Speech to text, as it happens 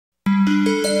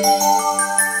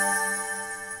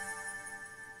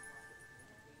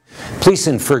Police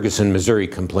in Ferguson, Missouri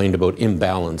complained about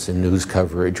imbalance in news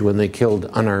coverage when they killed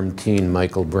unarmed teen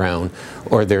Michael Brown,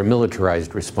 or their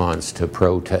militarized response to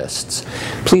protests.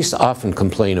 Police often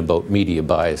complain about media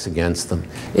bias against them.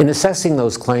 In assessing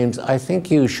those claims, I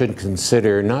think you should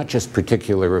consider not just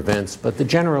particular events, but the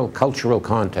general cultural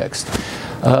context,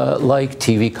 like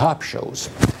TV cop shows.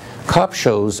 Cop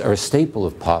shows are a staple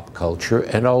of pop culture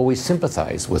and always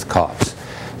sympathize with cops.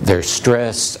 Their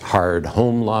stress, hard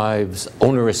home lives,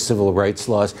 onerous civil rights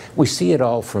laws, we see it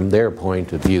all from their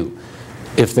point of view.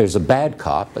 If there's a bad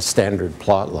cop, a standard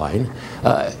plot line,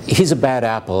 he's a bad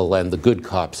apple and the good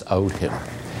cops out him.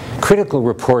 Critical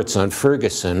reports on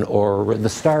Ferguson or the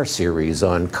Star series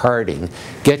on carding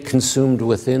get consumed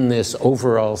within this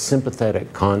overall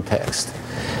sympathetic context.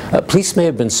 Police may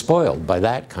have been spoiled by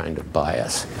that kind of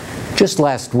bias. Just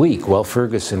last week, while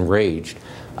Ferguson raged,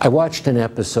 I watched an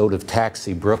episode of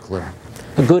Taxi Brooklyn,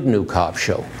 a good new cop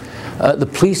show. The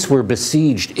police were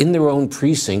besieged in their own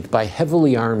precinct by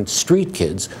heavily armed street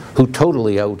kids who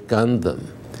totally outgunned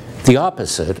them. The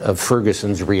opposite of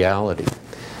Ferguson's reality.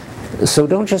 So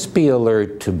don't just be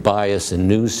alert to bias in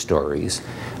news stories,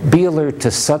 be alert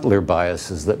to subtler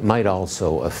biases that might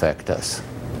also affect us.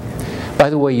 By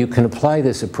the way, you can apply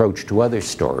this approach to other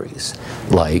stories,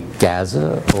 like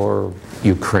Gaza or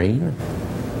Ukraine.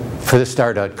 For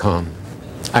thestar.com,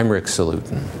 I'm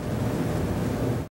Salutin.